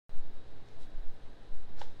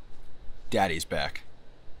Daddy's back.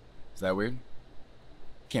 Is that weird?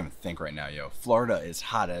 Can't even think right now, yo. Florida is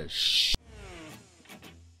hot as sh.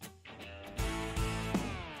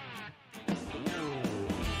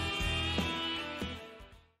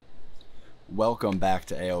 Welcome back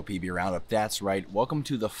to ALPB Roundup. That's right. Welcome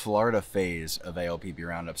to the Florida phase of ALPB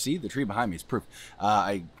Roundup. See, the tree behind me is proof.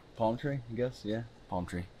 Palm tree, I guess? Yeah, palm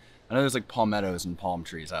tree. I know there's like palmettos and palm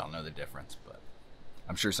trees. I don't know the difference, but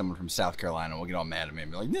I'm sure someone from South Carolina will get all mad at me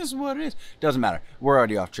and be like, this is what it is. Doesn't matter. We're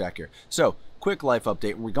already off track here. So, quick life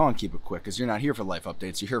update. We're going to keep it quick because you're not here for life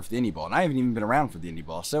updates. You're here for the Indy Ball. And I haven't even been around for the Indy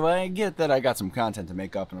Ball. So I get that I got some content to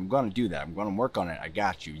make up, and I'm going to do that. I'm going to work on it. I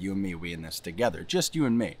got you. You and me. We in this together. Just you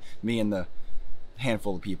and me. Me and the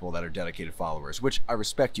handful of people that are dedicated followers, which I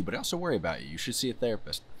respect you, but I also worry about you. You should see a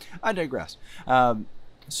therapist. I digress.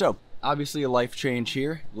 So, obviously a life change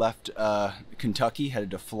here. Left Kentucky,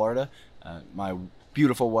 headed to Florida. My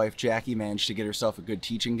beautiful wife, Jackie, managed to get herself a good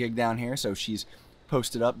teaching gig down here, so she's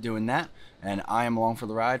posted up doing that, and I am along for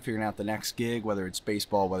the ride, figuring out the next gig, whether it's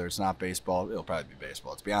baseball, whether it's not baseball. It'll probably be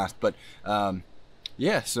baseball, let's be honest, but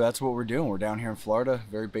yeah, so that's what we're doing. We're down here in Florida,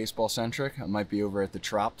 very baseball centric. I might be over at the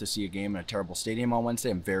Trop to see a game in a terrible stadium on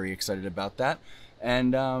Wednesday. I'm very excited about that.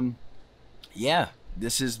 And yeah,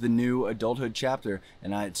 this is the new adulthood chapter,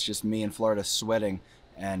 and it's just me in Florida sweating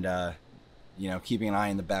and you know, keeping an eye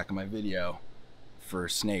in the back of my video for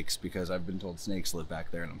snakes, because I've been told snakes live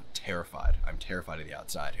back there, and I'm terrified. I'm terrified of the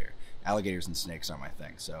outside here. Alligators and snakes are my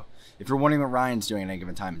thing. So if you're wondering what Ryan's doing at any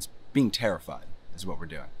given time, it's being terrified is what we're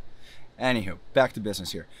doing. Anywho, back to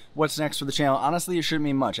business here. What's next for the channel? Honestly, it shouldn't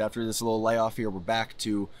mean much. After this little layoff here, we're back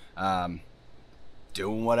to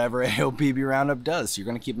doing whatever ALPB Roundup does. So you're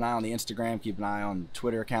going to keep an eye on the Instagram, keep an eye on the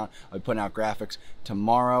Twitter account. I'll be putting out graphics.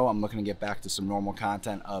 Tomorrow, I'm looking to get back to some normal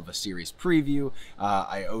content of a series preview.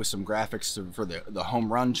 I owe some graphics for the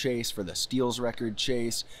home run chase, for the steals record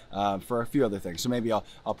chase, for a few other things. So maybe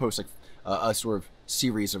I'll post like a sort of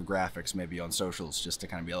series of graphics maybe on socials, just to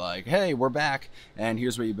kind of be like, hey, we're back, and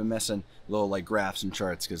here's what you've been missing. Little like graphs and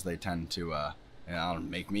charts, because they tend to you know,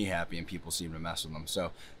 make me happy, and people seem to mess with them.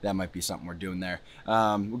 So that might be something we're doing there.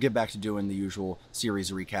 We'll get back to doing the usual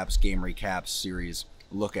series recaps, game recaps, series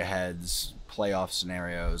look aheads, playoff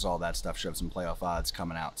scenarios, all that stuff. Should have some playoff odds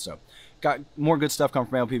coming out. So got more good stuff coming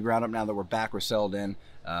from ALPB Roundup now that we're back, we're settled in.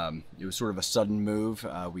 It was sort of a sudden move.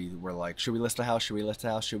 We were like, should we list a house? Should we list a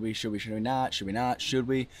house? Should we not? Should we not? Should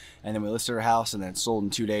we? And then we listed our house, and then it sold in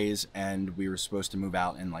 2 days, and we were supposed to move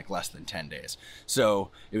out in like less than 10 days.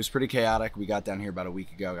 So it was pretty chaotic. We got down here about a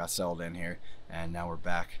week ago, got settled in here, and now we're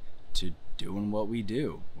back to doing what we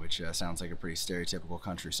do, which sounds like a pretty stereotypical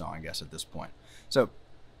country song, I guess, at this point. So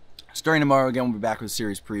starting tomorrow, again, we'll be back with a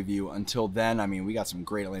series preview. Until then, I mean, we got some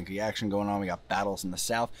great Atlantic action going on. We got battles in the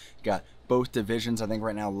South. We got both divisions, I think,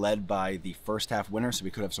 right now led by the first half winner, so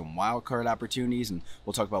we could have some wild card opportunities, and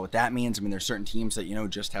we'll talk about what that means. I mean, there's certain teams that, you know,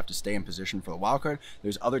 just have to stay in position for the wild card.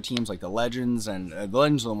 There's other teams like the Legends, and the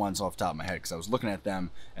Legends are the ones off the top of my head, because I was looking at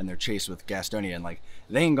them and their chase with Gastonia, and like,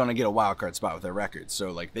 they ain't gonna get a wild card spot with their record, so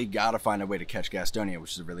like, they gotta find a way to catch Gastonia,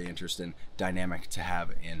 which is a really interesting dynamic to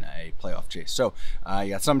have in a playoff chase. So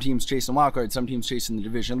you got some teams chasing wild card, some teams chasing the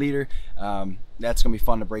division leader. That's gonna be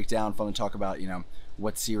fun to break down, fun to talk about, you know,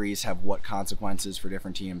 what series have what consequences for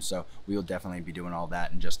different teams. So we will definitely be doing all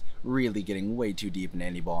that, and just really getting way too deep in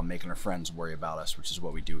Indy Ball and making our friends worry about us, which is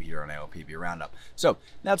what we do here on ALPB Roundup. So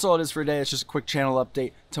that's all it is for today. It's just a quick channel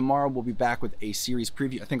update. Tomorrow we'll be back with a series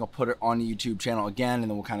preview. I think I'll put it on the YouTube channel again, and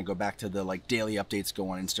then we'll kind of go back to the like daily updates go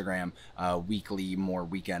on Instagram, weekly, more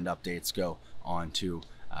weekend updates go on to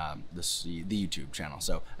the YouTube channel.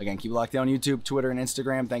 So again, keep it locked down on YouTube, Twitter, and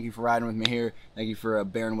Instagram. Thank you for riding with me here. Thank you for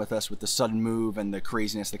bearing with us with the sudden move and the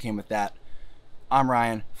craziness that came with that. I'm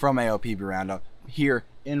Ryan from ALPB Roundup here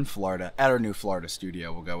in Florida at our new Florida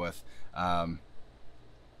studio. We'll go with. I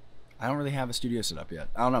don't really have a studio set up yet.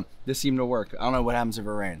 I don't know. This seemed to work. I don't know what happens if it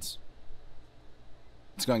rains.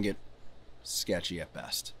 It's gonna get sketchy at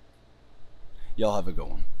best. Y'all have a good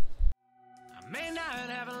one. May not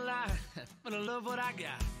have a lot, but I love what I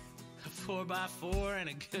got. A 4x4 and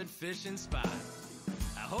a good fishing spot.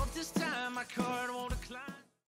 I hope this time my card won't decline.